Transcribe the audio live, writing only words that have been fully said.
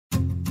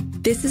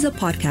This is a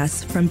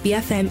podcast from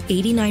BFM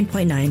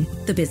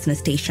 89.9, the business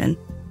station.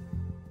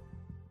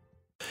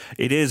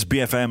 It is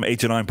BFM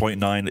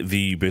 89.9,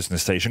 the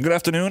business station. Good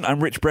afternoon,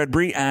 I'm Rich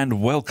Bradbury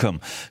and welcome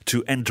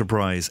to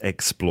Enterprise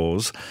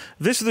Explores.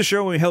 This is the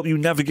show where we help you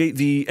navigate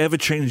the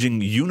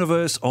ever-changing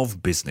universe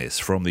of business,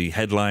 from the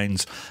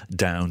headlines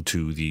down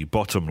to the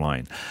bottom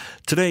line.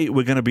 Today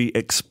we're going to be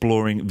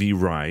exploring the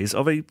rise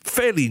of a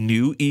fairly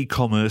new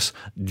e-commerce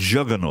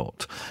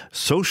juggernaut,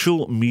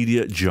 social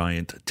media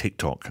giant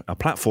TikTok, a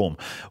platform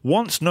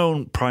once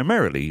known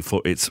primarily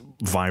for its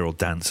viral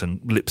dance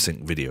and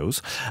lip-sync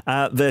videos.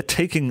 They're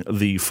taking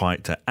the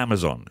fight to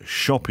Amazon,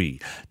 Shopee,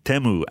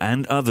 Temu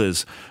and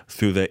others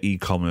through their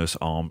e-commerce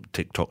arm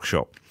TikTok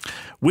Shop.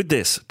 With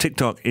this,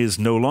 TikTok is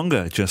no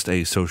longer just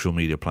a social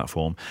media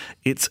platform.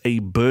 It's a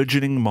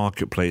burgeoning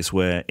marketplace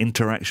where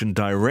interaction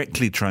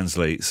directly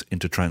translates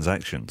into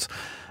transactions.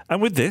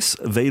 And with this,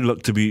 they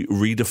look to be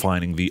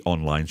redefining the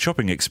online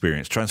shopping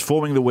experience,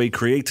 transforming the way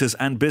creators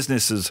and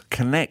businesses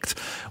connect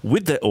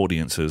with their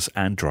audiences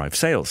and drive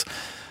sales.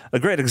 A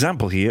great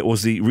example here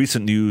was the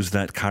recent news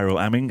that Khairul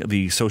Aming,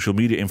 the social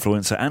media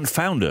influencer and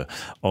founder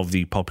of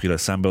the popular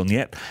Sambal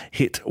Nyet,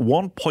 hit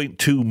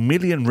 1.2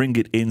 million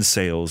ringgit in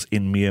sales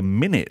in mere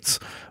minutes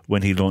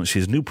when he launched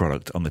his new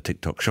product on the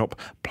TikTok Shop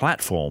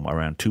platform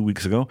around 2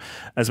 weeks ago.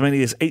 As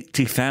many as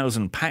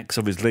 80,000 packs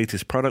of his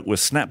latest product were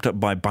snapped up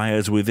by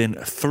buyers within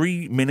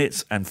 3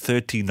 minutes and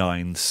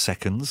 39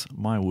 seconds.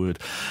 My word.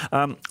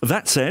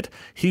 That said,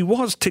 he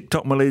was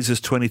TikTok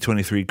Malaysia's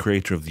 2023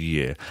 Creator of the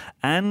Year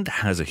and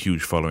has a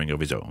huge following of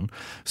his own.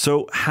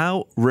 So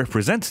how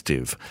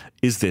representative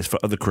is this for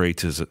other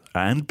creators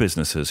and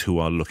businesses who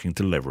are looking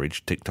to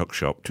leverage TikTok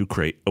Shop to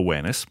create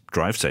awareness,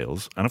 drive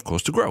sales, and of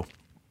course to grow?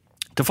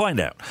 To find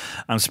out,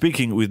 I'm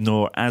speaking with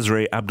Noor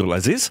Azray Abdul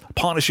Aziz,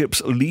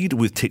 Partnerships Lead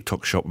with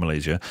TikTok Shop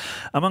Malaysia.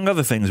 Among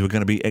other things, we're going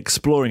to be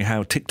exploring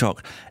how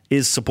TikTok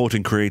is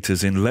supporting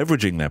creators in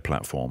leveraging their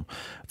platform,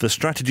 the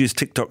strategies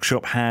TikTok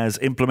Shop has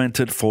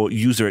implemented for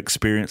user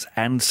experience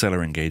and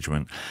seller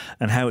engagement,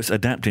 and how it's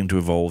adapting to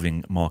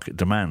evolving market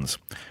demands.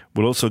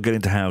 We'll also get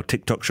into how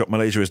TikTok Shop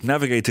Malaysia is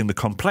navigating the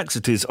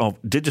complexities of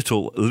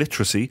digital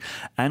literacy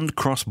and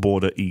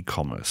cross-border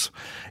e-commerce.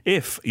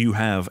 If you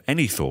have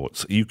any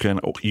thoughts, you can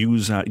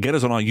get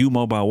us on our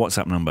U-Mobile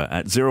WhatsApp number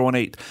at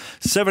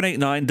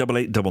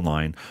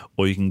 018-789-8899,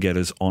 or you can get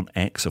us on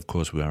X. Of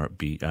course, we are at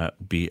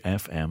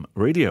BFM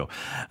Radio.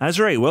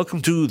 Azray,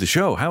 welcome to the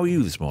show. How are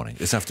you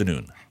this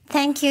afternoon?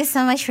 Thank you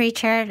so much,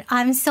 Richard.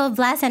 I'm so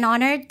blessed and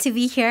honored to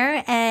be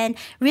here and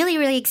really,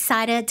 really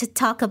excited to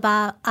talk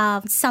about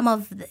some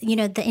of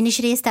the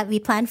initiatives that we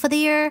planned for the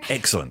year.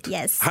 Excellent.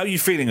 Yes. How are you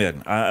feeling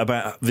then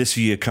about this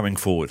year coming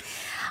forward?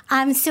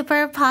 I'm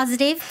super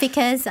positive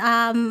because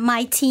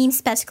my team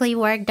specifically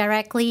worked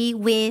directly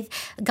with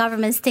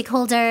government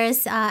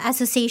stakeholders,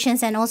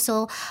 associations, and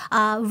also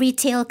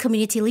retail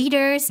community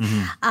leaders.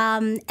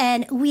 Mm-hmm.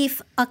 And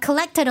we've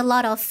collected a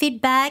lot of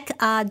feedback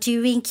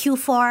during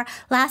Q4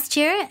 last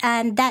year,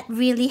 and that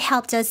really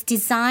helped us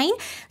design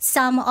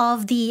some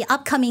of the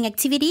upcoming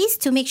activities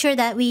to make sure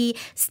that we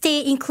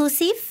stay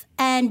inclusive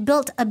and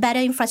build a better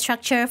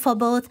infrastructure for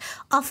both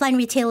offline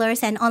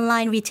retailers and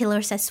online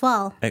retailers as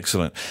well.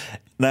 Excellent.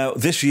 Now,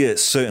 this year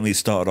certainly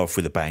started off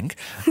with a bang.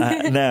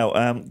 Can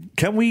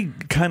you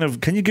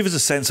give us a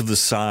sense of the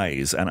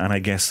size and I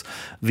guess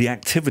the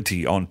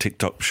activity on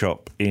TikTok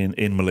Shop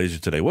in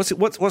Malaysia today? What's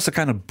the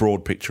kind of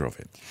broad picture of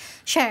it?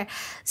 Sure.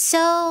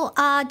 So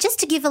just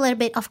to give a little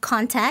bit of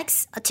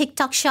context,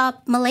 TikTok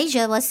Shop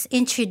Malaysia was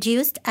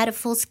introduced at a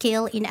full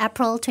scale in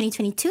April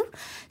 2022.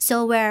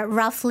 So we're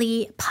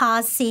roughly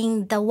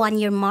passing the 1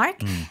 year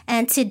mark.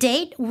 And to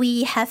date,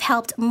 we have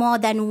helped more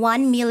than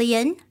 1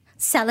 million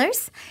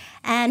sellers.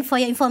 And for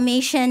your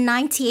information,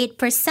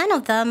 98%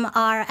 of them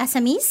are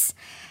SMEs.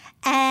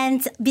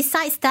 And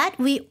besides that,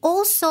 we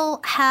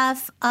also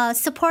have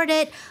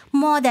supported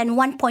more than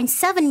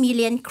 1.7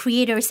 million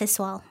creators as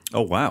well.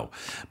 Oh, wow.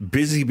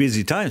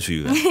 Busy times for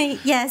you then.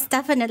 Yes,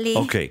 definitely.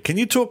 Okay. Can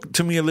you talk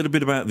to me a little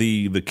bit about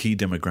the key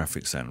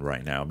demographics then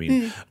right now? I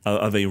mean,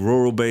 are they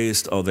rural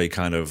based? Are they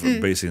kind of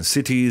based in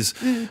cities?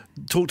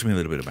 Talk to me a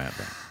little bit about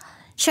that.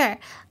 Sure.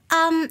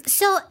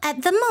 So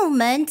at the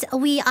moment,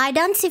 we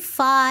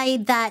identify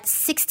that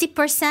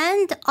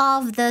 60%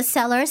 of the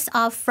sellers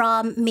are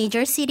from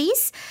major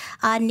cities,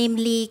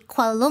 namely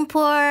Kuala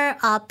Lumpur,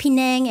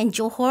 Penang, and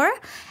Johor,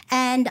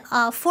 and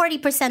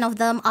 40% of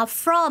them are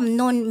from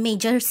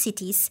non-major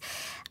cities.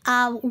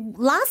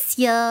 Last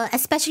year,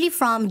 especially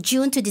from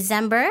June to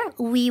December,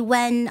 we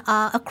went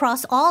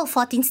across all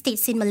 14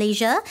 states in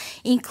Malaysia,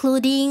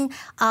 including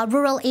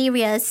rural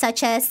areas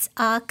such as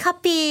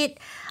Kapit,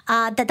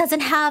 that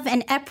doesn't have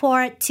an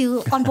airport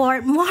to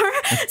onboard more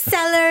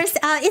sellers.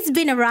 It's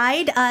been a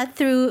ride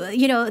through,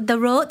 the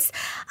roads.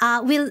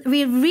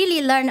 We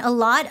really learn a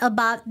lot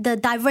about the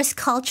diverse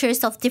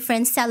cultures of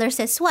different sellers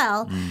as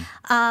well.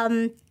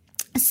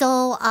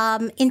 So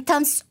in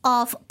terms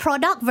of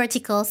product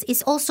verticals,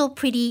 it's also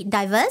pretty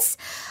diverse.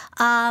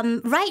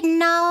 Right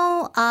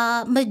now,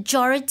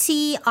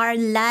 majority are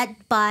led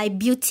by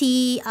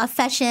beauty,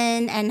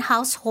 fashion, and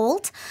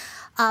household.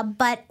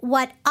 But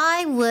what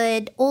I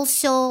would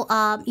also,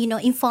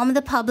 inform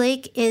the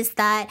public is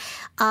that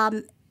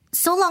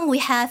so long we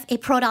have a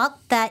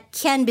product that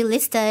can be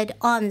listed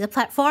on the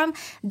platform,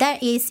 there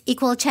is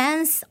equal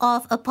chance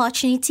of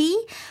opportunity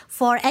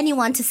for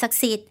anyone to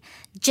succeed.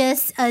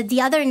 Just the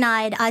other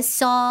night, I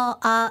saw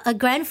a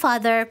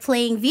grandfather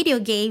playing video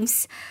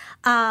games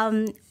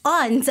on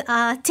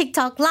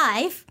TikTok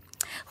Live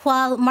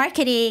while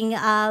marketing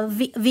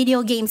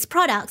video games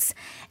products.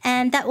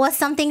 And that was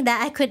something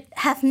that I could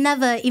have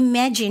never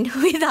imagined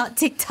without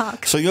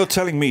TikTok. So you're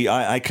telling me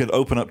I could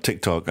open up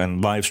TikTok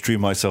and live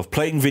stream myself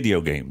playing video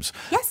games?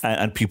 Yes.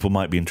 And people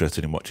might be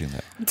interested in watching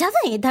that?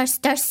 Definitely.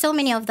 There's so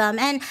many of them.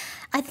 And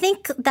I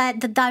think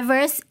that the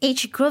diverse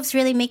age groups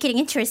really make it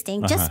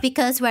interesting. Just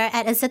because we're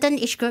at a certain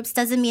age groups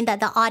doesn't mean that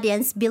the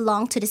audience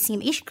belong to the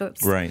same age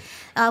groups. Right.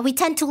 We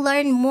tend to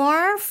learn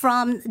more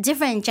from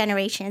different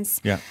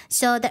generations. Yeah.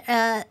 So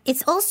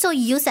it's also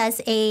used as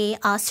a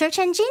search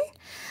engine,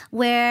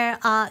 where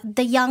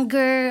the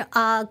younger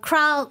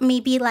crowd,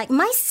 maybe like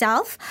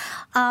myself,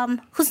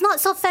 who's not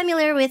so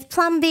familiar with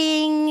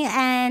plumbing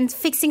and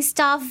fixing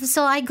stuff.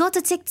 So I go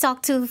to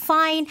TikTok to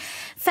find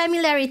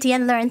familiarity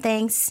and learn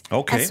things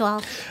as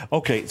well.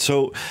 Okay,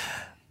 so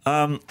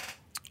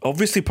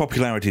obviously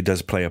popularity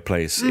does play a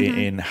place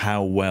in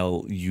how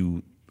well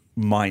you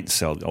might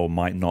sell or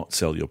might not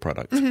sell your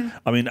product.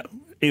 I mean,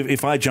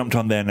 if I jumped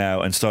on there now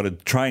and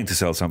started trying to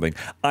sell something,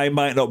 I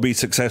might not be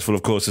successful,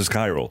 of course, as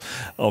Khairul,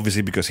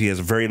 obviously because he has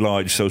a very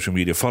large social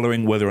media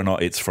following, whether or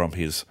not it's from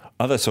his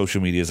other social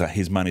medias that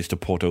he's managed to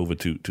port over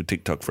to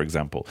TikTok, for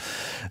example.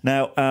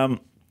 Now,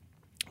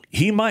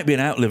 he might be an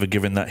outliver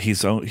given that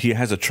he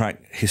has a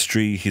track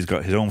history, he's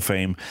got his own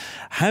fame.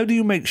 How do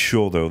you make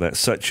sure, though, that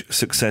such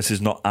success is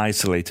not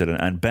isolated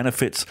and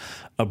benefits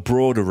a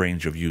broader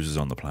range of users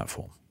on the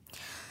platform?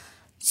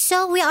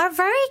 So we are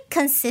very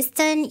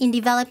consistent in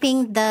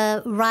developing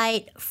the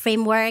right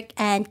framework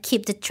and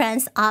keep the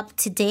trends up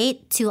to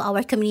date to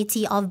our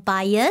community of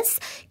buyers,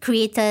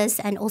 creators,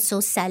 and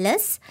also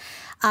sellers.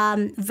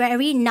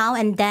 Very now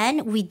and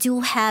then, we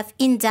do have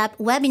in-depth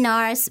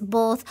webinars,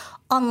 both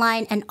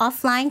online and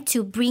offline,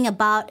 to bring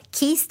about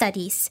case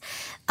studies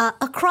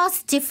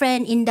across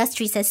different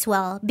industries as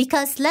well.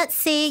 Because let's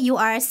say you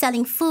are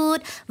selling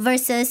food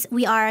versus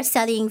we are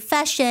selling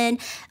fashion,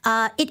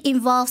 it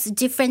involves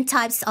different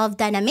types of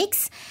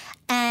dynamics.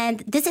 And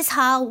this is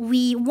how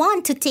we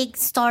want to take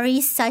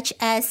stories such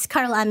as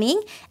Khairul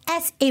Aming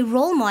as a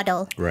role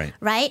model.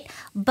 Right?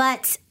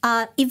 But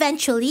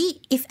eventually,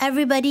 if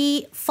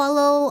everybody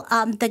follow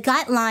the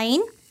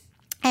guideline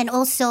and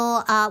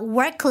also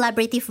work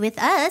collaborative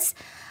with us,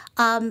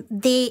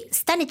 they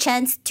stand a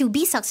chance to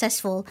be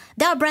successful.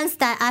 There are brands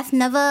that I've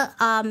never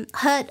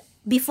heard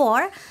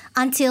before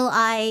until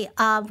I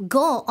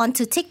go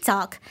onto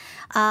TikTok.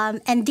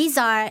 And these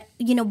are,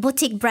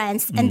 boutique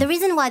brands. And the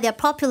reason why they're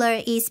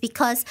popular is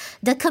because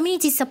the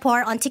community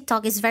support on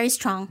TikTok is very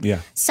strong. Yeah.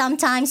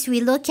 Sometimes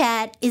we look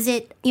at, is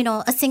it,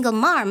 a single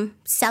mom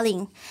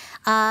selling?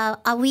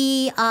 Are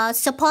we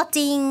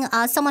supporting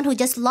someone who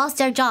just lost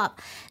their job?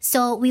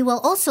 So we will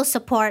also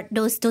support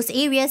those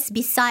areas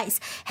besides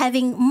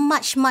having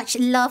much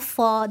love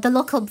for the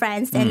local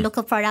brands and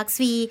local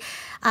products.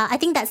 I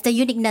think that's the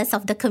uniqueness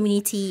of the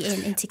community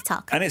in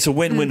TikTok. And it's a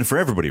win-win for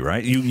everybody,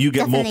 right? You get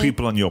Definitely. more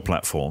people on your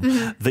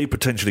platform. They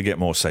potentially get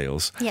more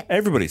sales. Yep.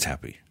 Everybody's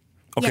happy.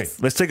 Okay,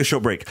 Yes. Let's take a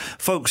short break.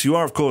 Folks, you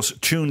are, of course,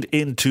 tuned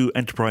into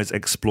Enterprise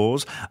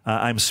Explores.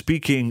 I'm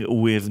speaking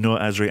with Noor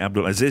Azri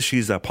Abdul Aziz.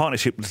 She's a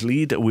partnership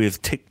lead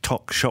with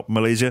TikTok Shop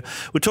Malaysia.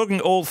 We're talking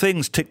all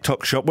things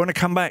TikTok Shop. We're going to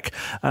come back,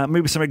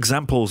 maybe some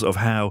examples of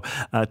how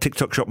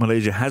TikTok Shop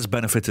Malaysia has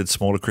benefited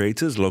smaller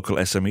creators, local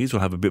SMEs.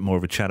 We'll have a bit more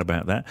of a chat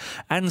about that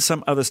and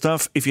some other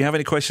stuff. If you have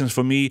any questions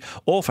for me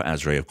or for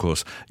Azri, of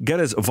course,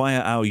 get us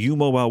via our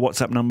U-Mobile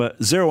WhatsApp number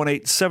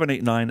 018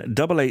 789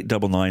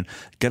 8899.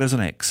 Get us on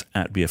X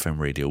at BFM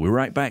Radio. We're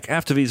right back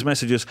after these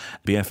messages.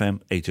 BFM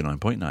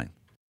 89.9.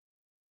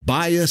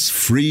 Bias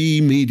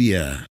Free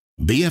Media.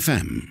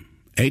 BFM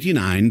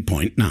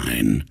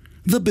 89.9.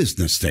 The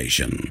business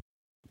station.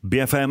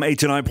 BFM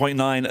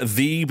 89.9,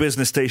 the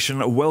business station.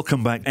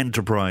 Welcome back,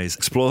 Enterprise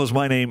Explorers.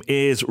 My name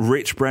is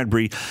Rich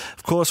Bradbury.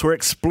 Of course, we're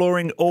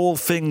exploring all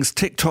things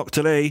TikTok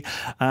today.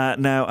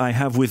 Now, I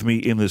have with me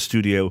in the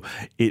studio,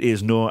 it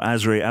is Noor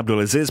Azri Abdul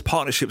Aziz,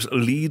 partnerships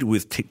lead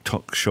with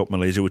TikTok Shop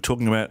Malaysia. We're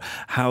talking about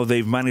how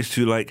they've managed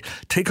to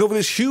take over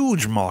this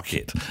huge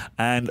market.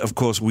 And of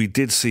course, we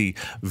did see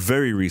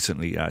very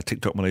recently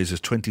TikTok Malaysia's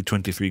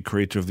 2023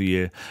 Creator of the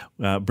Year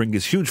bring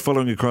this huge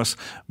following across,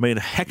 made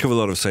a heck of a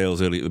lot of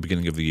sales early at the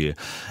beginning of the year.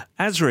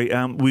 Azri,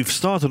 we've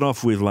started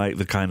off with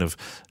the kind of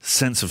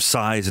sense of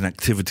size and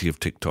activity of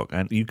TikTok,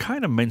 and you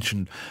kind of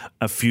mentioned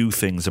a few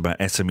things about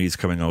SMEs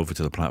coming over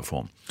to the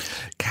platform.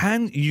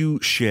 Can you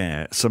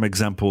share some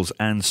examples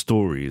and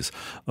stories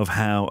of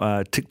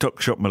how TikTok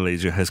Shop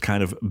Malaysia has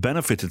kind of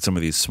benefited some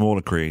of these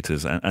smaller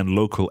creators and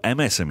local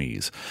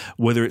MSMEs,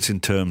 whether it's in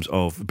terms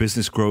of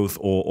business growth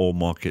or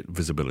market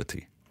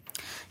visibility?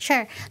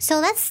 Sure. So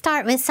let's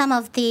start with some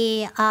of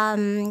the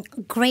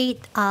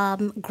great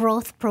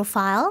growth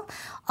profile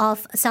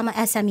of some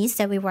SMEs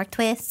that we worked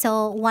with.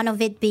 So one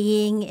of it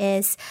being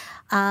is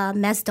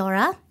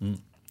Mazdora.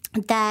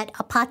 That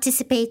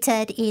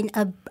participated in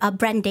a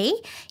brand day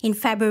in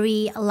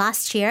February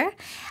last year.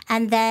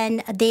 And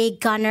then they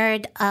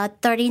garnered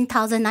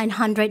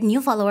 13,900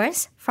 new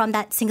followers from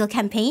that single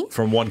campaign.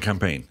 From one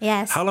campaign?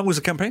 Yes. How long was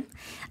the campaign?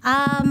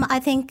 I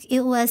think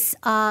it was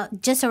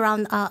just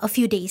around a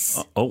few days.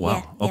 Oh, wow.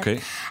 Yeah, okay.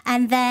 Yeah.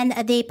 And then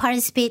they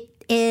participated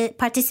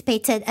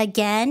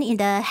again in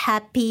the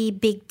Happy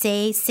Big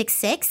Day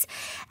 6/6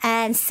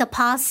 and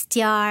surpassed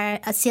their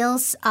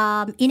sales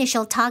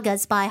initial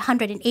targets by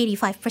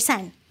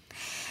 185%.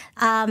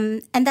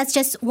 And that's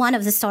just one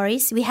of the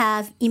stories. We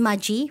have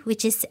Imaji,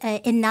 which is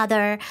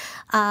another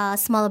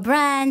smaller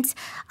brand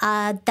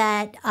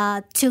that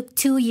took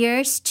 2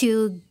 years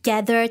to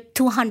gather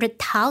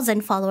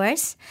 200,000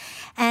 followers.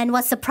 And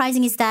what's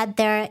surprising is that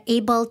they're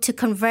able to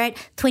convert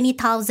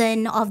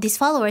 20,000 of these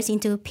followers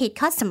into paid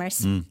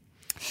customers.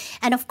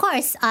 And of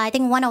course, I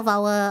think one of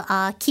our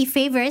another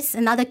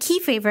key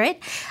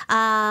favorite,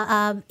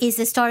 is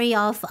the story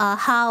of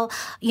how,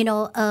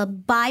 a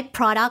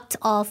byproduct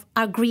of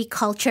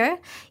agriculture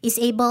is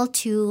able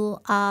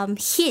to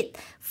hit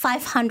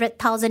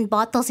 500,000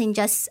 bottles in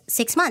just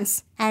 6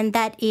 months. And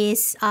that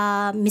is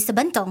Mr.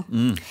 Bentong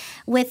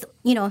with,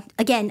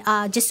 again,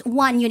 just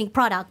one unique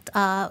product.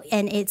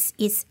 And it's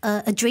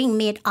a drink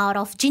made out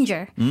of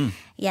ginger.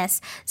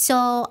 Yes.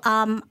 So,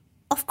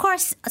 of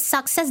course,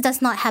 success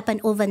does not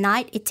happen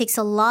overnight. It takes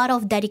a lot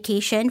of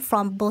dedication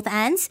from both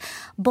ends.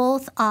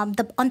 Both on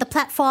the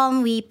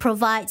platform, we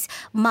provide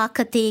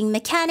marketing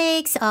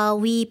mechanics.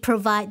 We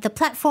provide the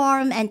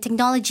platform and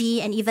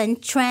technology and even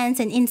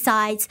trends and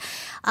insights.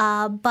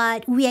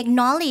 But we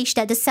acknowledge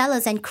that the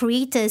sellers and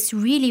creators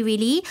really,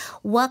 really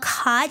work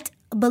hard,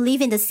 believe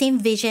in the same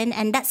vision,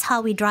 and that's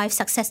how we drive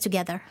success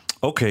together.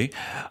 Okay.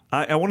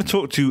 I want to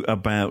talk to you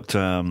about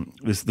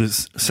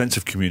this sense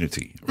of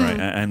community, right?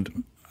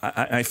 And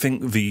I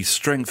think the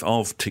strength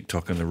of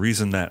TikTok and the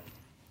reason that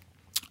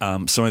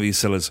some of these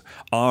sellers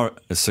are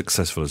as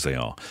successful as they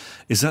are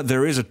is that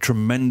there is a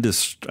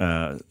tremendous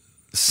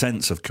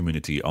sense of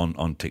community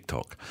on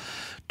TikTok.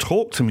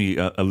 Talk to me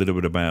a little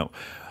bit about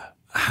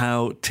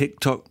how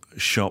TikTok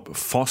Shop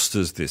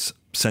fosters this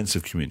sense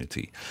of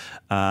community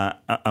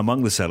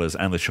among the sellers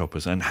and the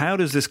shoppers, and how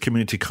does this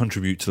community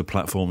contribute to the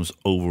platform's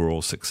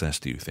overall success,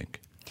 do you think?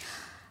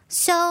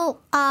 So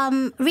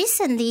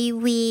recently,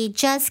 we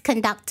just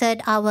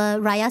conducted our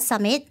Raya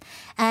Summit,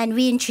 and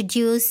we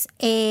introduced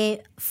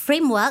a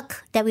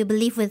framework that we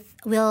believe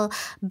will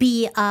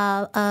be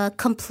a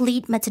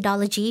complete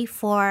methodology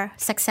for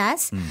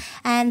success.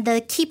 And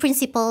the key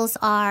principles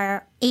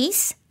are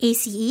ACE,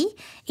 ACE.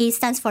 A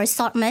stands for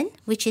assortment,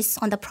 which is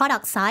on the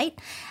product side.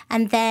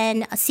 And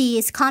then C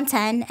is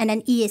content, and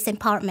then E is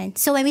empowerment.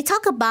 So when we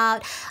talk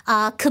about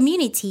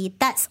community,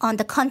 that's on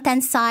the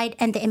content side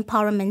and the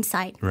empowerment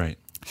side. Right.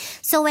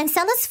 So when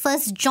sellers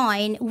first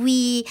join,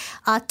 we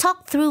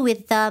talk through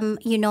with them,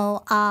 you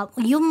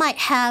might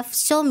have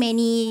so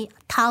many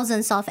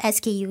thousands of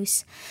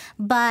SKUs,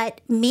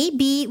 but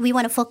maybe we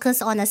want to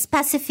focus on a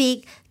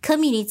specific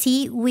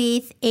community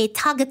with a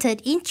targeted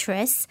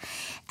interest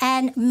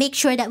and make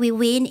sure that we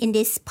win in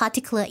these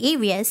particular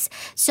areas.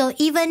 So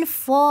even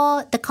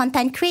for the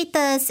content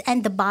creators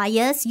and the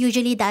buyers,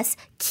 usually that's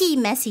key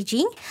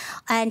messaging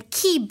and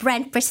key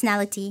brand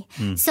personality.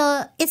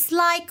 So it's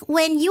like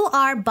when you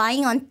are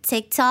buying on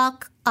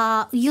TikTok,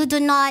 you do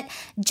not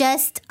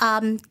just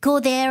go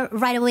there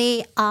right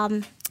away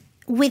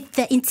with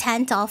the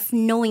intent of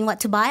knowing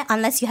what to buy,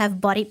 unless you have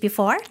bought it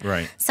before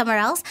somewhere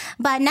else.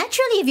 But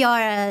naturally, if you're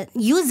a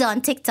user on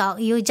TikTok,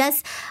 you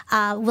just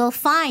will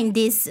find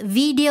these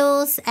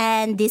videos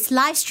and these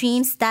live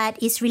streams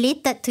that is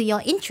related to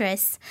your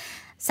interests.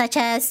 Such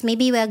as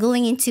maybe we're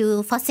going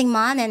into fasting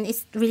month and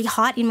it's really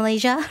hot in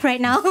Malaysia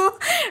right now,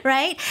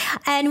 right?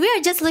 And we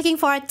are just looking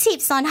for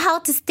tips on how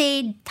to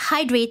stay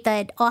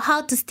hydrated or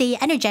how to stay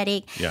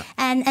energetic. Yeah.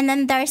 And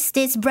then there's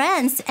these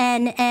brands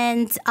and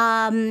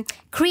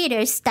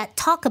creators that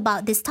talk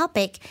about this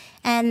topic.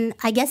 And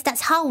I guess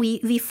that's how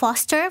we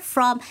foster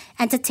from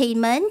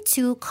entertainment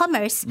to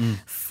commerce.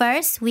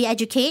 First, we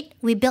educate,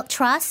 we build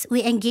trust,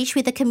 we engage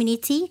with the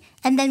community,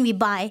 and then we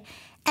buy.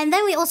 And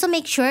then we also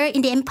make sure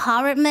in the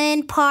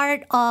empowerment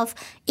part of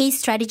a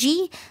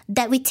strategy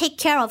that we take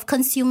care of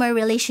consumer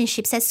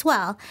relationships as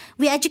well.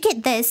 We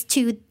educate this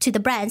to the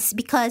brands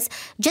because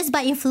just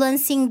by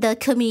influencing the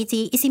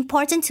community, it's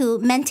important to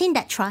maintain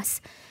that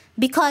trust.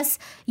 Because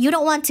you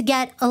don't want to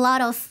get a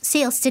lot of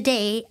sales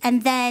today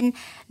and then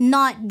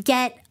not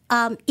get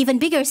even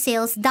bigger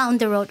sales down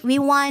the road. We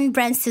want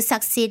brands to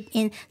succeed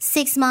in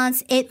 6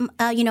 months, 8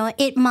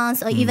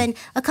 months, or even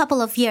a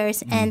couple of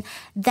years. And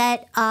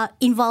that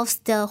involves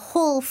the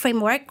whole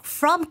framework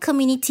from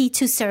community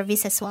to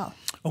service as well.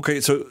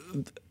 Okay, so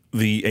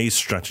the ACE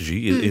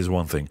strategy is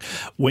one thing.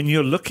 When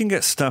you're looking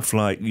at stuff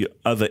like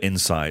other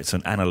insights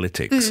and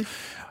analytics,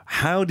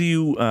 How do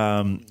you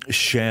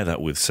share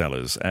that with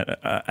sellers,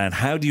 and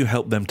how do you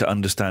help them to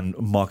understand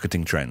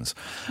marketing trends?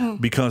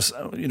 Because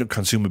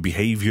consumer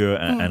behavior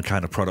and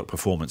kind of product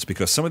performance.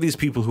 Because some of these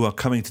people who are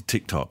coming to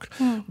TikTok,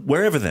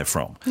 wherever they're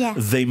from,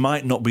 they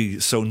might not be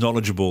so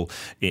knowledgeable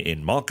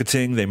in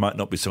marketing. They might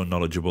not be so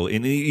knowledgeable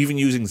in even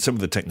using some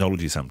of the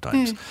technology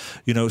sometimes.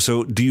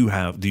 So do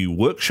you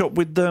workshop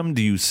with them?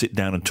 Do you sit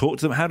down and talk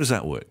to them? How does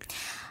that work?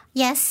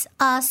 Yes.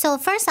 So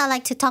first, I'd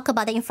like to talk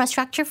about the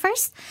infrastructure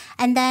first,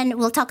 and then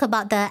we'll talk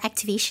about the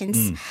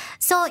activations.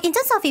 So in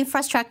terms of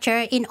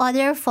infrastructure, in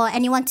order for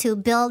anyone to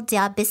build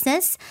their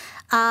business,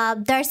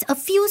 there's a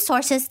few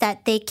sources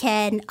that they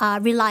can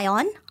rely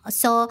on.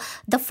 So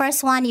the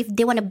first one, if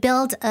they want to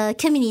build a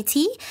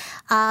community,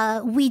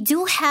 we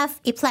do have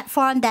a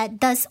platform that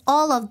does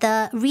all of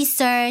the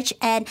research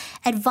and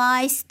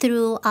advice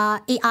through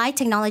AI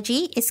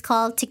technology. It's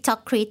called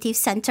TikTok Creative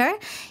Center.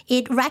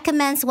 It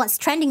recommends what's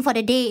trending for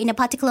the day in a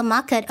particular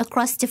market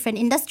across different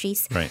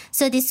industries. Right.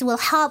 So this will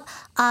help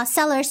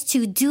sellers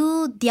to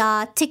do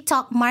their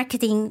TikTok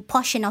marketing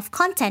portion of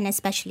content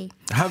especially.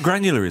 How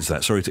granular is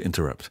that? Sorry to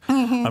interrupt.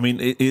 I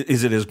mean,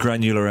 is it as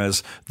granular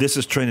as this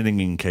is trending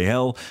in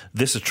KL,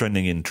 this is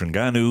trending in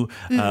Terengganu,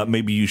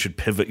 maybe you should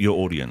pivot your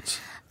audience?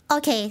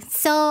 Okay,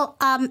 so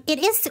it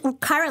is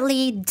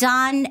currently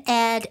done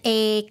at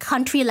a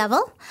country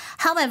level.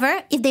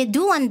 However, if they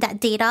do want that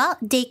data,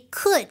 they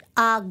could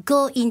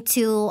go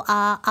into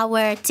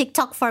our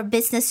TikTok for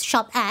Business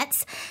Shop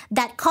ads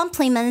that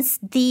complements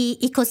the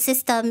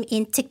ecosystem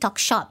in TikTok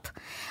Shop.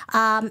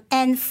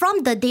 And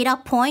from the data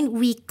point,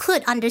 we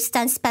could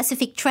understand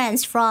specific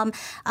trends from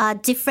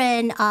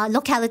different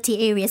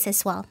locality areas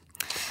as well.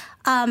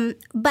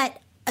 But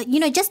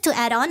just to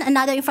add on,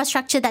 another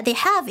infrastructure that they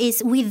have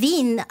is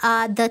within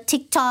the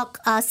TikTok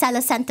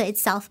Seller Center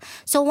itself.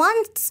 So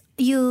once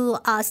you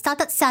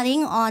started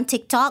selling on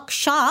TikTok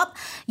Shop,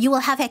 you will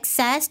have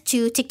access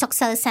to TikTok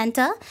Seller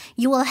Center.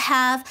 You will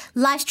have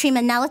live stream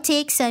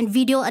analytics and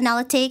video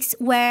analytics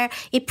where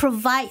it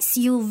provides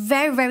you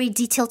very, very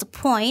detailed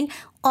point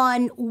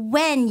on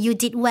when you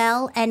did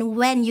well and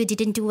when you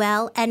didn't do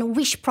well and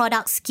which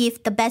products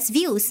give the best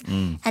views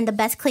and the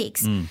best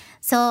clicks.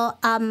 So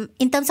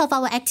in terms of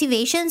our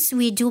activations,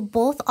 we do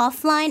both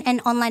offline and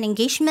online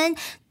engagement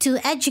to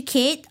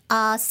educate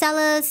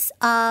sellers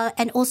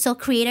and also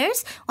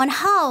creators on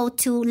how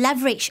to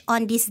leverage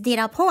on these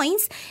data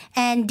points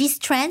and these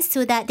trends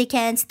so that they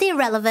can stay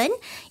relevant,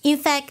 in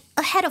fact,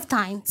 ahead of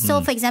time.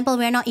 So for example,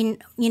 we're not in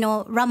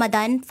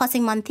Ramadan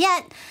fasting month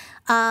yet,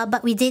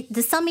 but we did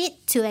the summit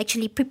to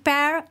actually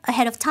prepare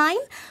ahead of time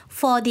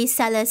for these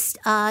sellers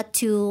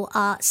to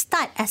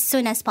start as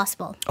soon as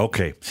possible.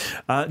 Okay.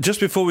 Just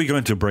before we go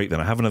into break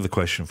then, I have another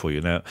question for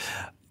you. Now,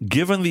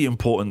 given the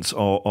importance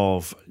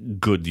of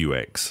good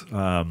UX,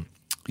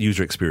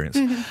 user experience,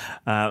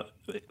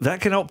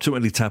 that can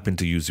ultimately tap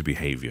into user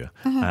behavior.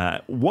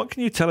 What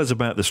can you tell us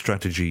about the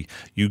strategy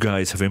you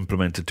guys have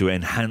implemented to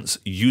enhance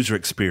user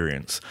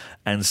experience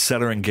and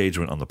seller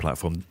engagement on the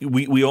platform?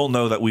 We all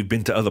know that we've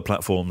been to other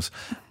platforms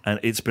and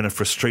it's been a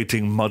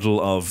frustrating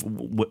muddle of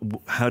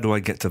how do I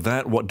get to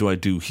that? What do I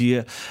do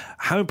here?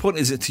 How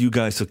important is it to you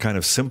guys to kind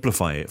of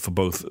simplify it for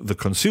both the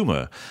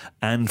consumer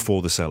and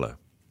for the seller?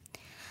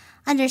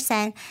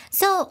 Understand.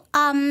 So,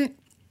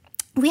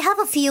 we have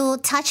a few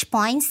touch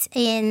points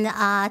in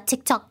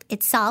TikTok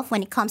itself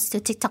when it comes to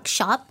TikTok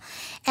Shop,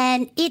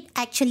 and it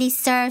actually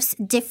serves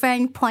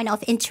different point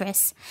of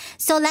interest.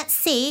 So let's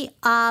say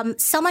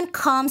someone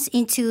comes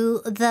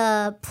into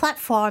the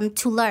platform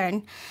to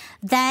learn.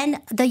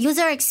 Then the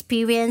user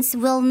experience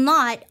will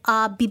not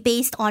be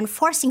based on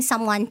forcing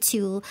someone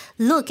to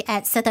look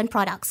at certain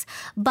products,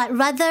 but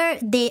rather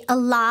they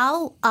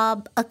allow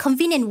a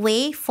convenient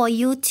way for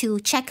you to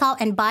check out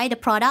and buy the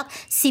product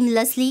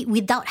seamlessly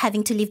without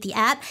having to leave the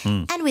app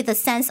and with a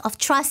sense of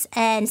trust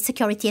and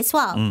security as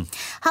well.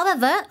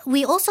 However,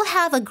 we also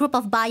have a group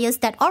of buyers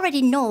that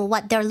already know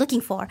what they're looking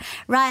for,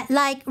 right?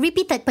 Like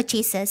repeated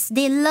purchases.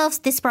 They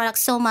love this product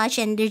so much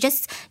and they're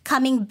just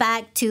coming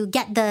back to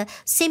get the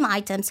same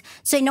items.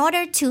 So in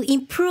order to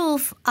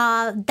improve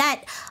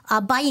that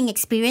buying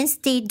experience,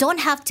 they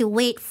don't have to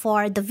wait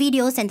for the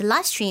videos and the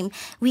live stream.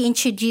 We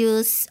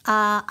introduce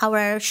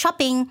our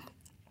shopping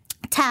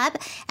tab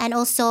and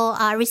also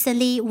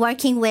recently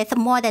working with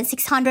more than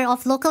 600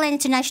 of local and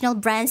international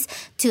brands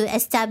to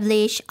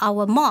establish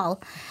our mall,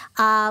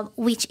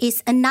 which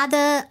is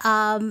another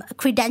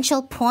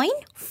credential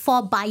point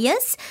for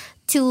buyers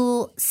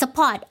to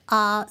support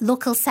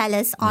local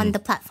sellers on the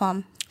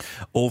platform.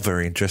 All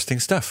very interesting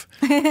stuff.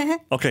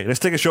 Okay, let's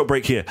take a short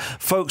break here.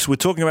 Folks, we're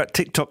talking about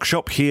TikTok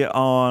Shop here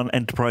on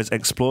Enterprise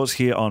Explores,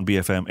 here on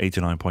BFM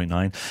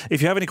 89.9.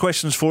 If you have any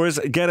questions for us,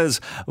 get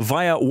us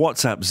via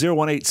WhatsApp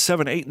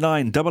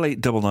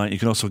 018-789-8899. You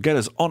can also get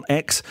us on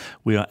X.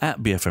 We are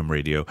at BFM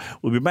Radio.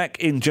 We'll be back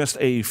in just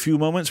a few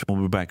moments.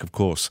 We'll be back, of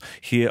course,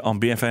 here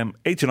on BFM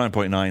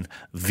 89.9,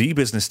 the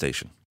business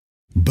station.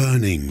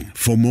 Burning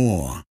for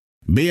more.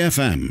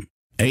 BFM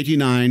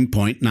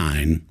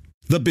 89.9.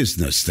 The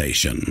business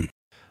station.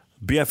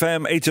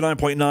 BFM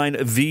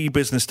 89.9, the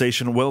business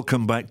station.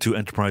 Welcome back to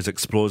Enterprise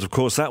Explores. Of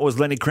course, that was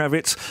Lenny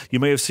Kravitz. You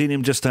may have seen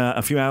him just a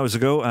few hours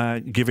ago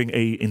giving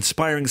a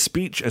inspiring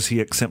speech as he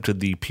accepted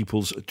the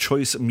People's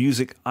Choice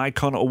Music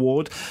Icon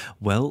Award.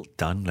 Well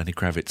done, Lenny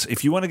Kravitz.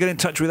 If you want to get in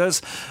touch with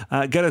us,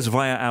 get us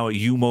via our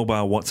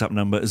U-Mobile WhatsApp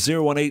number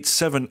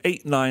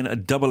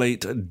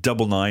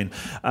 018-789-8899.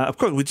 Of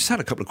course, we just had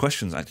a couple of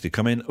questions actually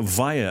come in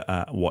via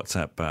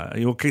WhatsApp. Are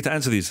you okay to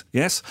answer these?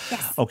 Yes?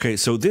 Yes. Okay,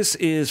 so this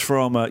is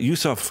from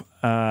Yusuf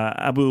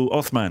Abu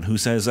Othman, who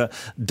says,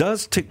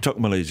 does TikTok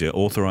Malaysia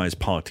authorize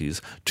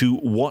parties to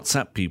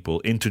WhatsApp people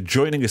into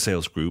joining a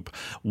sales group?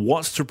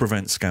 What's to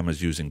prevent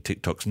scammers using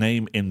TikTok's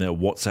name in their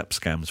WhatsApp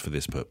scams for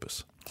this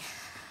purpose?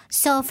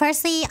 So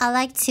firstly, I'd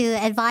like to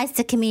advise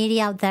the community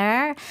out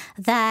there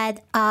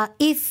that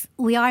if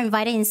we are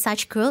invited in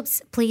such groups,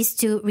 please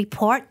do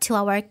report to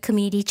our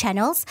community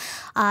channels.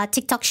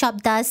 TikTok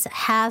Shop does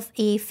have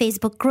a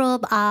Facebook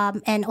group,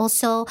 and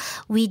also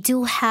we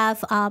do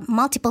have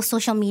multiple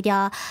social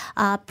media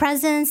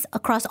presence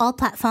across all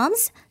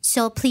platforms.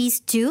 So please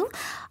do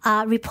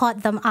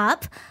report them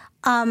up.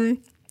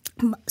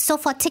 So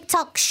for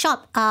TikTok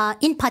Shop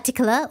in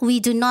particular, we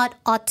do not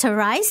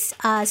authorize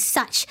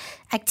such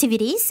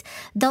activities.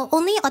 The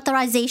only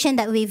authorization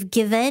that we've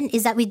given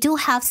is that we do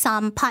have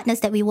some partners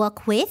that we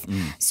work with.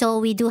 So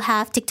we do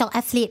have TikTok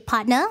Affiliate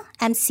Partner,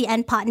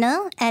 MCN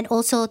Partner, and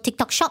also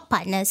TikTok Shop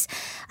partners.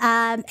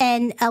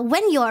 And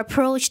when you're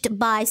approached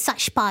by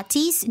such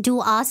parties,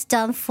 do ask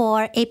them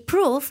for a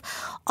proof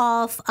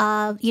of,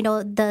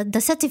 the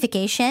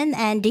certification,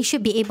 and they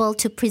should be able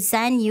to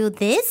present you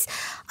this.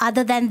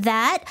 Other than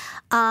that,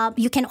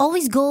 you can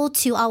always go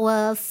to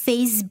our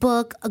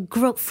Facebook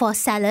group for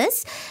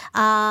sellers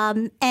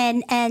and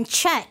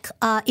check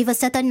if a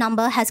certain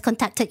number has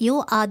contacted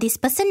you. This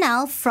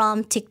personnel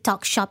from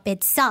TikTok Shop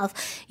itself.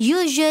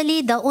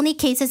 Usually, the only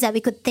cases that we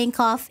could think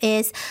of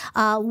is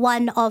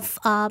one of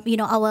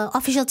our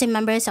official team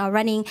members are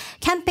running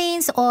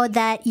campaigns, or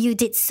that you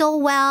did so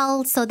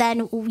well, so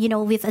then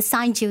we've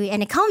assigned you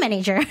an account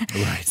manager.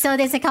 Right. So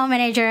this account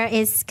manager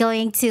is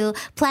going to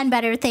plan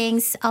better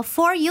things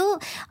for you,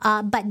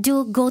 but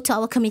do go to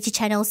our community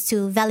channels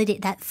to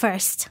validate that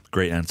first.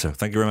 Great answer.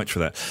 Thank you very much for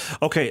that.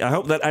 Okay, I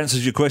hope that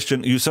answers your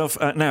question, Yusuf.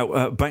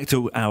 Now, back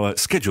to our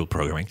scheduled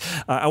programming.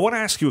 I want to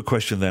ask you a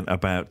question then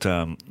about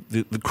the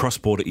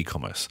cross-border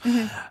e-commerce.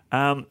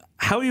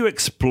 How are you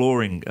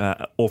exploring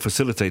or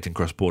facilitating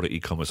cross-border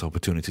e-commerce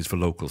opportunities for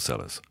local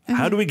sellers?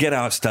 How do we get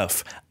our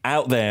stuff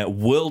out there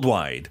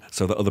worldwide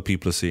so that other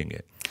people are seeing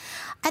it?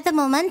 At the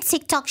moment,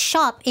 TikTok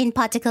Shop in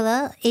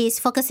particular is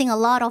focusing a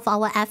lot of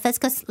our efforts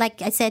because,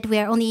 like I said, we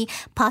are only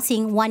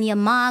passing 1 year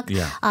mark.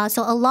 Yeah.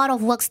 So a lot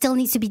of work still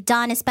needs to be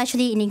done,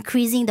 especially in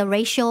increasing the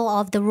ratio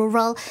of the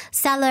rural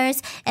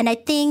sellers. And I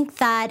think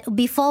that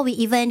before we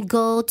even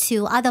go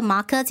to other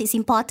markets, it's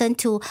important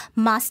to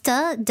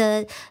master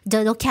the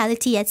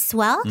locality as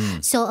well.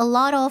 So a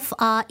lot of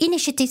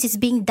initiatives is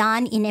being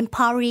done in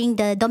empowering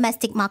the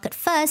domestic market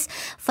first.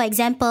 For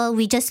example,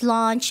 we just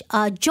launched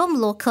Jom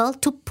Local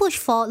to push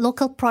for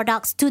local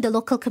products to the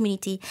local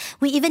community.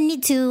 We even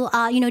need to,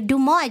 do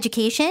more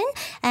education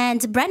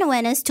and brand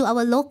awareness to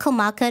our local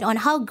market on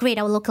how great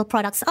our local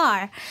products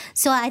are.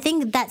 So I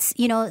think that's,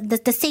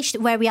 the stage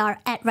where we are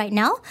at right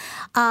now.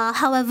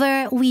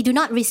 However, we do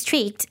not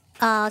restrict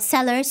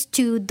sellers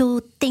to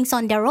do things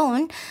on their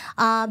own.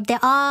 There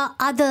are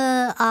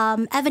other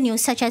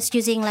avenues such as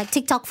using like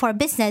TikTok for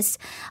business,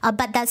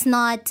 but that's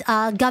not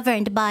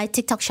governed by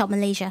TikTok Shop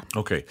Malaysia.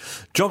 Okay.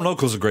 Jom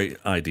Local is a great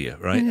idea,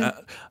 right?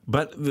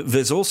 But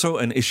there's also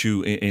an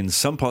issue in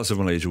some parts of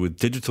Malaysia with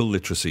digital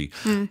literacy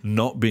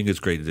not being as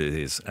great as it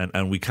is.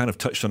 And we kind of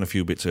touched on a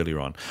few bits earlier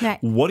on.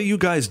 Right. What are you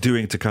guys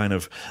doing to kind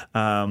of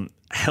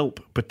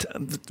help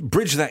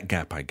bridge that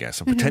gap, I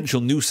guess, of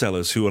potential new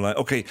sellers who are like,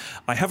 okay,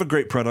 I have a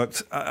great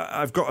product,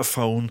 I've got a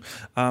phone,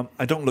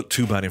 I don't look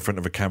too bad in front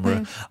of a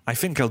camera, I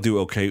think I'll do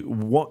okay.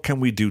 What can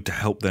we do to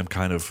help them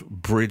kind of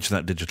bridge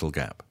that digital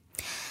gap?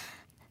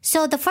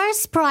 So the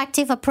first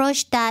proactive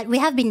approach that we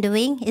have been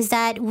doing is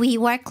that we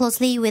work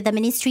closely with the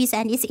ministries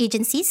and its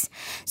agencies.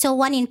 So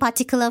one in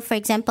particular, for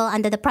example,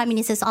 under the Prime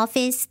Minister's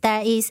office, there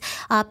is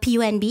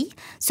PUNB.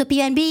 So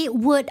PUNB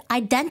would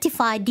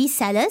identify these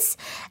sellers,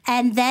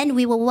 and then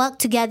we will work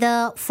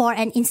together for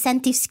an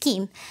incentive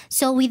scheme.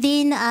 So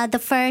within the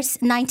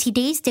first 90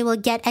 days, they will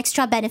get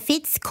extra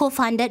benefits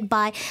co-funded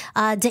by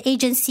the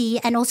agency,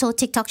 and also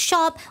TikTok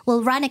Shop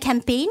will run a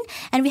campaign.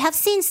 And we have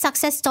seen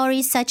success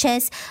stories such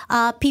as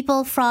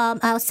people from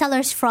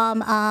sellers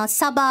from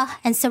Sabah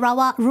and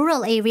Sarawak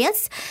rural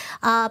areas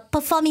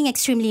performing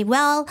extremely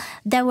well.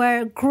 There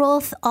were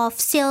growth of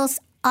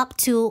sales up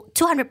to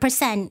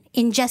 200%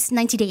 in just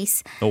 90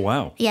 days. Oh,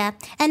 wow. Yeah.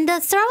 And the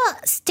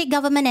Sarawak state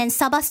government and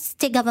Sabah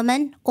state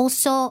government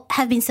also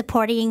have been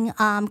supporting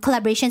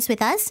collaborations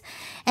with us.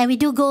 And we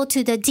do go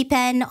to the deep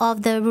end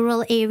of the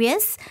rural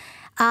areas.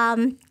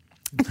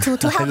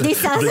 to help these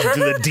sellers.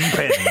 the deep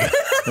end.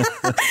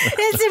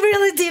 It's a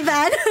really deep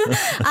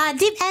end.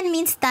 Deep end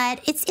means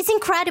that it's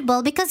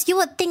incredible because you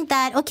would think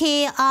that,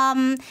 okay,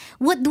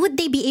 would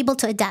they be able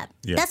to adapt?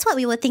 Yeah. That's what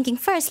we were thinking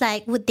first,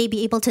 like, would they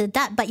be able to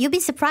adapt? But you'll be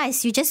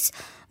surprised. You just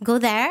go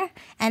there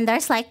and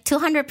there's like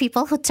 200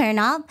 people who turn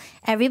up.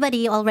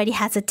 Everybody already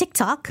has a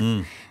TikTok.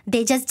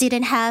 They just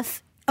didn't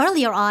have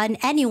earlier on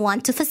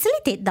anyone to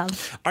facilitate them.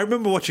 I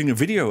remember watching a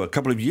video a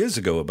couple of years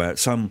ago about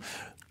some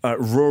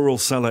rural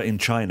seller in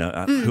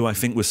China who I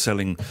think was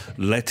selling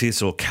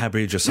lettuce or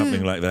cabbage or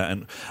something like that.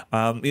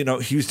 And,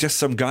 he was just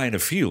some guy in a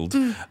field.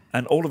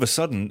 And all of a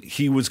sudden,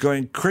 he was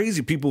going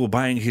crazy. People were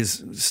buying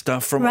his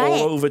stuff from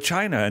all over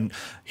China. And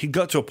he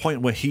got to a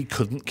point where he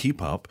couldn't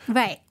keep up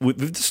with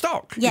the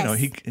stock. Yes.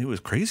 It was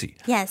crazy.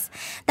 Yes,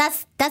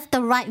 that's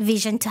the right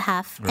vision to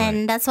have. Right.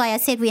 And that's why I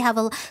said we have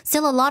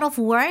still a lot of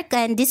work.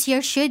 And this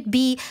year should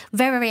be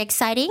very, very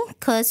exciting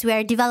because we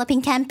are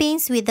developing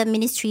campaigns with the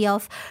Ministry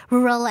of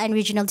Rural and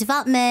Regional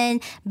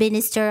Development,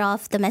 Minister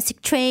of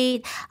Domestic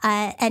Trade,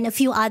 and a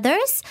few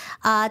others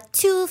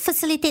to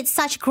facilitate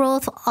such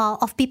growth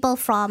of people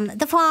from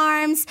the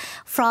farms,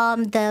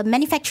 from the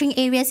manufacturing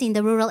areas in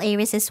the rural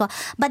areas as well.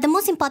 But the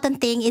most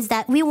important thing is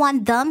that we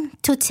want them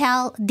to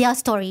tell their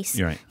stories.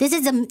 Right. This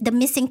is the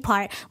missing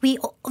part. We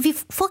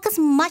focus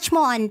much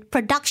more on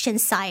production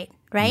side,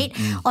 right?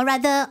 Or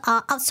rather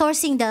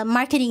outsourcing the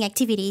marketing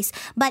activities.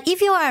 But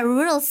if you are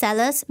rural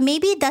sellers,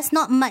 maybe there's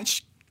not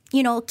much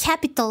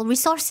capital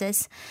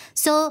resources.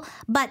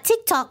 But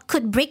TikTok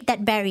could break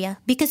that barrier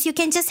because you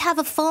can just have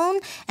a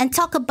phone and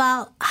talk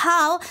about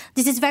how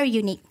this is very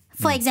unique.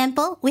 For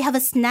example, we have a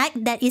snack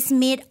that is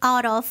made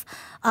out of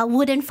a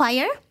wooden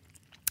fire.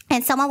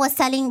 And someone was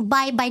selling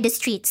by the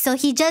street. So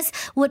he just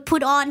would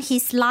put on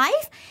his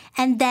live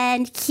and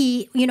then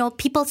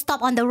people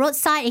stop on the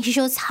roadside and he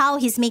shows how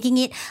he's making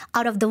it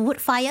out of the wood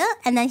fire.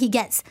 And then he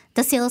gets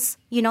the sales,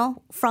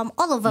 from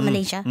all over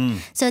Malaysia.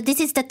 So this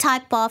is the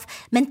type of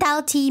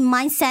mentality,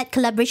 mindset,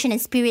 collaboration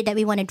and spirit that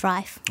we want to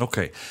drive.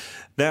 Okay.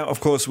 Now, of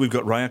course, we've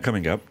got Raya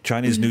coming up.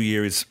 Chinese New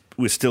Year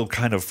we're still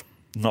kind of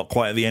not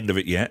quite at the end of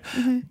it yet.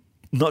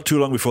 Not too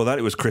long before that,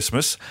 it was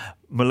Christmas.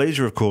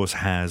 Malaysia, of course,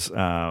 has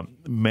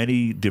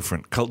many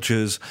different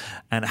cultures.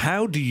 And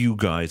how do you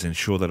guys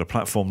ensure that a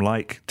platform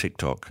like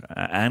TikTok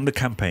and the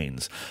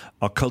campaigns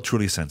are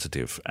culturally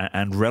sensitive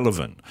and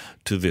relevant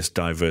to this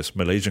diverse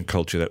Malaysian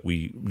culture that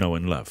we know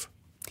and love?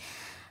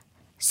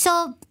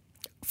 So,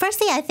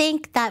 firstly, I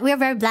think that we're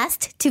very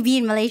blessed to be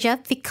in Malaysia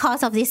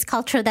because of this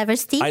cultural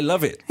diversity. I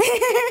love it.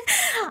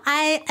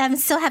 I am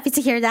so happy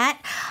to hear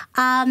that.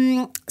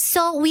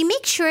 So we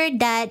make sure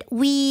that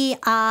we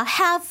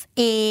have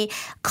a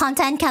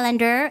content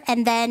calendar,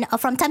 and then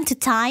from time to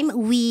time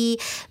we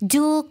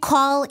do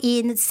call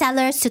in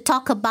sellers to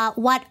talk about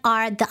what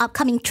are the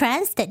upcoming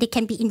trends that they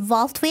can be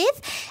involved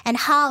with and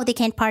how they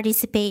can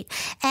participate.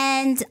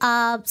 And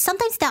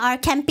sometimes there are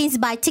campaigns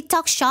by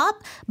TikTok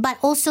Shop, but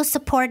also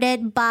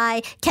supported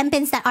by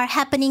campaigns that are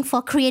happening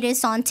for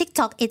creators on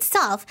TikTok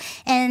itself.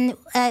 And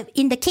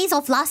in the case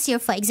of last year,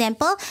 for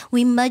example,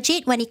 we merge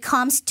it when it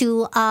comes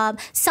to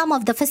some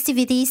of the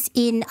festivities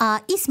in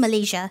East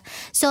Malaysia.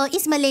 So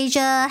East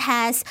Malaysia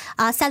has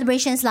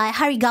celebrations like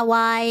Hari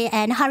Gawai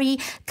and Hari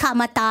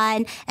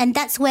Keamatan, and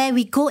that's where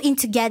we go in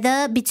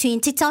together between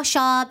TikTok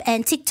Shop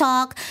and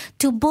TikTok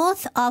to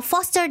both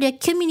foster the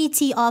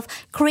community of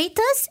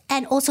creators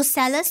and also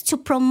sellers to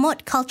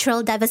promote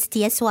cultural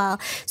diversity as well.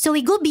 So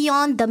we go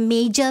beyond the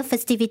major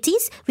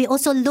festivities. We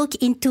also look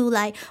into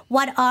like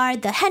what are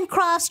the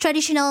handcrafts,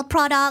 traditional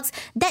products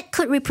that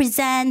could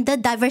represent the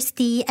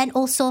diversity and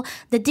also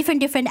the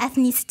different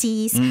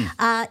ethnicities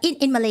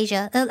in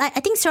Malaysia. I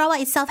think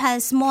Sarawak itself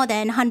has more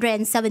than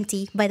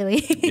 170, by the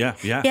way. Yeah.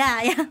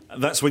 Yeah.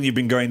 That's when you've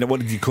been going, what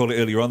did you call it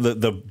earlier on?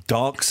 The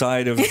dark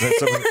side of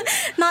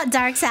Not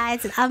dark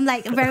sides. I'm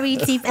like very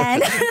deep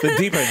end. The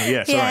deep end,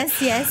 yes.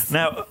 Yes, right. yes.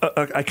 Now,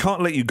 I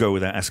can't let you go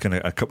without asking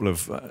a couple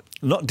of,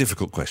 not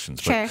difficult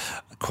questions, but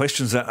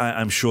questions that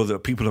I'm sure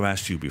that people have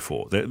asked you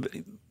before.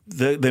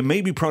 There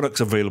may be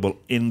products available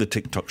in the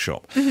TikTok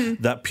shop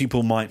that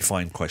people might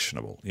find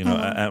questionable,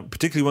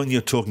 particularly when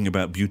you're talking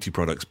about beauty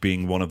products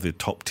being one of the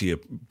top tier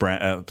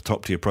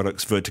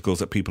products, verticals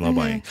that people are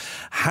buying.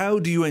 How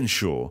do you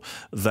ensure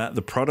that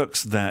the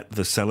products that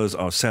the sellers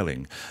are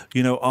selling,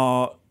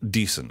 are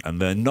decent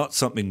and they're not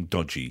something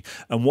dodgy?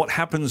 And what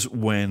happens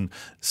when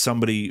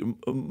somebody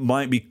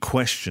might be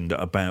questioned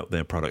about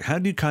their product? How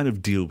do you kind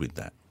of deal with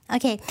that?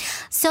 Okay,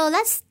 so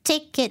let's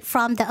take it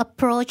from the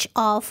approach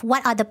of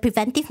what are the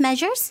preventive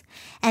measures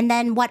and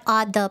then what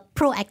are the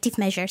proactive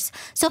measures.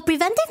 So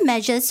preventive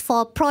measures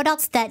for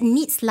products that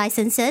needs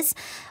licenses,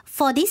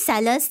 for these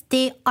sellers,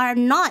 they are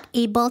not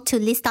able to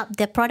list up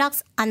their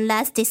products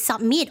unless they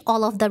submit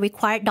all of the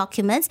required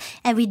documents.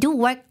 And we do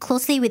work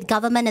closely with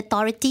government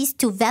authorities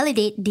to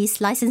validate these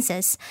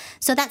licenses.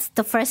 So that's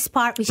the first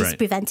part, which is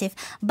preventive.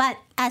 But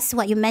as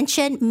what you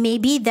mentioned,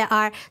 maybe there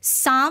are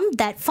some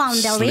that found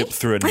their way. Slip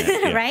through a net,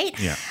 yeah. Right?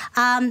 Yeah.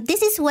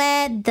 This is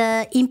where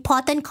the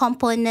important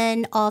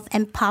component of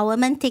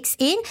empowerment takes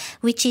in,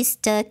 which is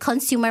the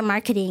consumer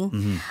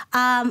marketing.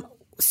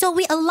 So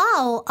we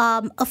allow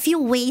a few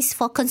ways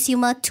for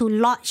consumer to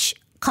lodge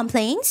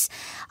complaints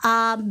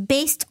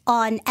based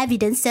on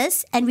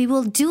evidences, and we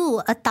will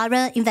do a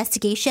thorough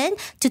investigation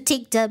to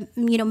take the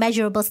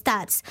measurable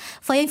stats.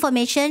 For your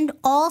information,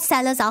 all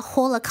sellers are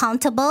wholly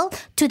accountable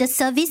to the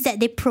service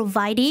that they're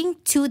providing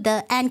to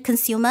the end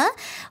consumer,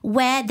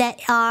 where there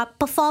are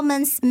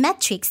performance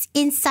metrics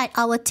inside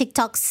our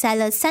TikTok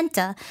Seller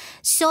Center.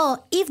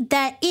 So if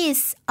there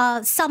is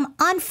some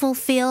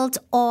unfulfilled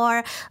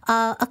or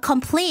a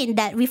complaint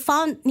that we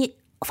found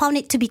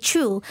it to be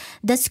true,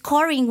 the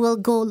scoring will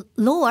go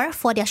lower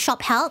for their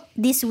shop health.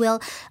 This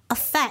will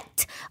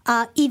affect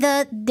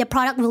either their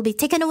product will be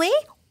taken away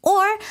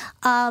or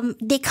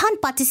they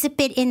can't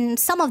participate in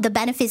some of the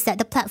benefits that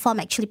the platform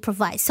actually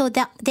provides. So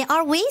there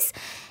are ways.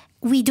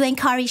 We do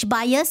encourage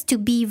buyers to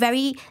be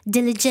very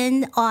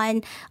diligent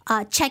on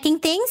checking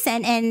things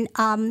and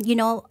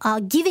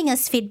giving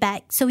us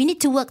feedback. So we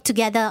need to work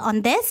together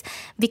on this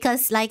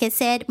because, like I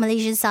said,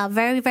 Malaysians are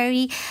very,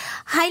 very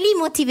highly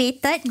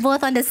motivated,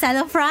 both on the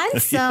seller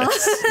front. So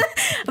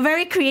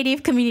very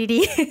creative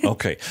community.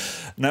 Okay.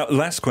 Now,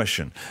 last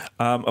question.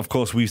 Of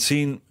course, we've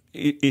seen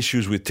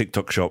issues with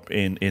TikTok Shop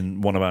in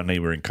one of our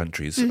neighboring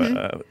countries.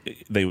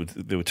 They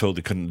were told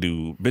they couldn't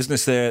do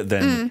business there.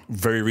 Then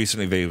very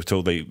recently they were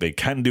told they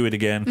can do it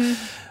again.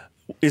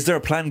 Is there a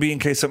plan B in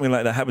case something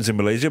like that happens in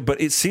Malaysia? But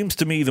it seems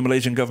to me the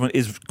Malaysian government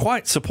is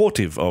quite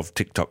supportive of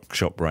TikTok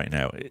Shop right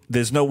now.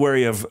 There's no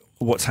worry of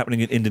what's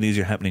happening in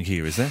Indonesia happening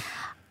here, is there?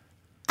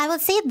 I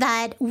would say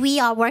that we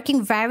are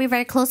working very,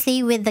 very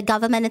closely with the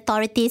government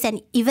authorities and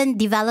even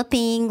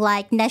developing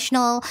like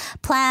national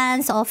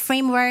plans or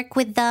framework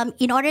with them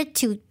in order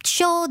to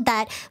show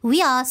that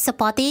we are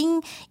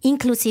supporting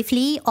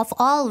inclusively of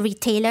all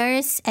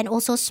retailers and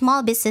also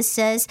small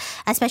businesses,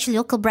 especially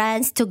local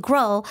brands, to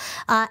grow.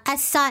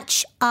 As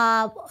such,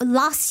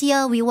 last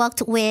year we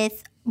worked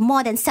with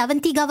more than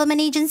 70 government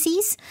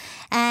agencies,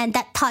 and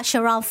that touched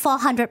around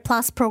 400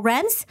 plus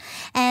programs.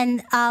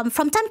 And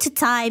from time to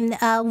time,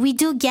 we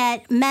do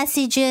get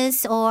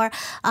messages or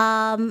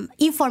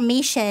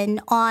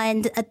information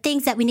on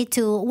things that we need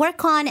to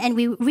work on, and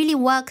we really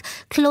work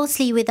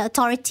closely with the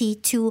authority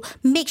to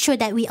make sure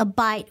that we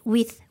abide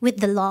with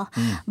the law.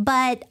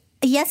 But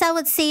yes, I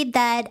would say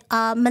that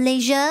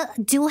Malaysia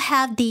do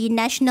have the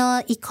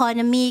national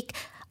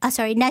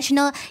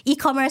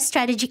e-commerce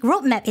strategic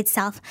roadmap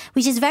itself,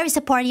 which is very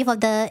supportive of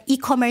the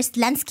e-commerce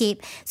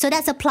landscape. So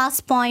that's a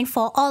plus point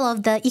for all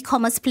of the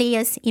e-commerce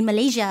players in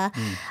Malaysia.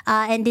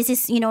 And this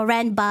is,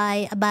 ran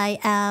by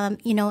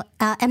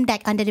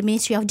MDEC under the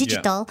Ministry of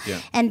Digital.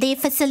 Yeah. And they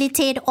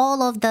facilitate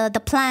all of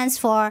the plans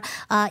for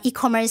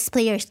e-commerce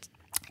players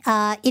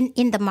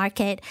in the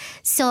market.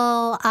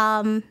 So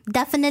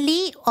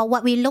definitely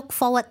what we look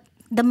forward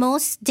the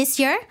most this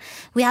year,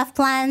 we have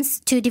plans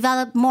to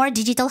develop more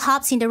digital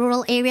hubs in the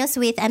rural areas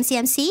with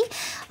MCMC.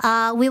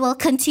 We will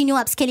continue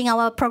upscaling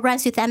our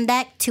programs with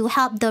MDEC to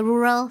help the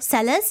rural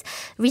sellers.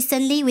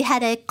 Recently, we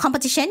had a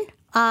competition,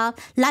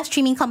 live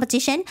streaming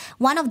competition.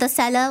 One of the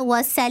sellers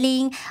was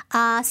selling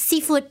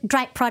seafood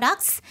dried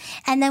products.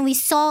 And then we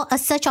saw a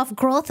surge of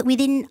growth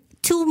within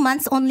 2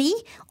 months only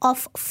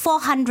of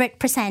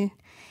 400%.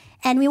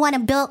 And we want to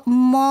build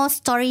more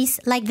stories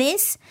like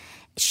this,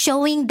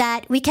 showing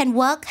that we can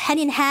work hand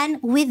in hand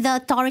with the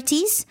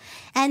authorities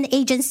and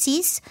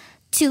agencies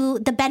to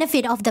the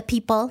benefit of the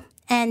people.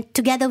 And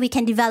together we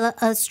can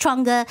develop a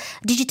stronger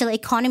digital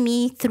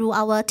economy through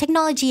our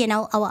technology and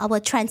our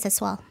trends as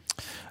well.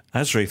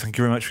 Azri, thank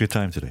you very much for your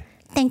time today.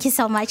 Thank you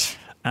so much.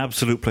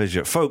 Absolute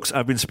pleasure. Folks,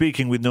 I've been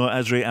speaking with Noor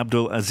Azri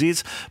Abdul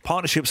Aziz,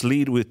 Partnerships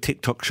Lead with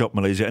TikTok Shop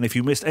Malaysia. And if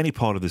you missed any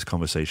part of this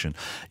conversation,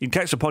 you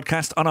can catch the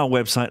podcast on our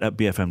website at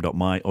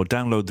bfm.my or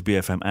download the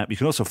BFM app. You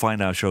can also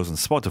find our shows on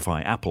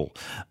Spotify, Apple,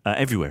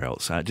 everywhere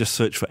else. Just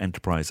search for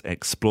Enterprise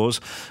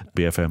Explores,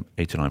 BFM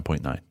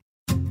 89.9.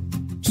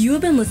 You have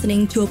been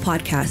listening to a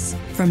podcast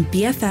from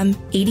BFM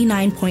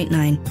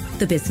 89.9,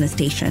 the business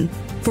station.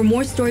 For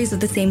more stories of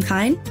the same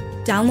kind,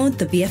 download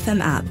the BFM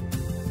app.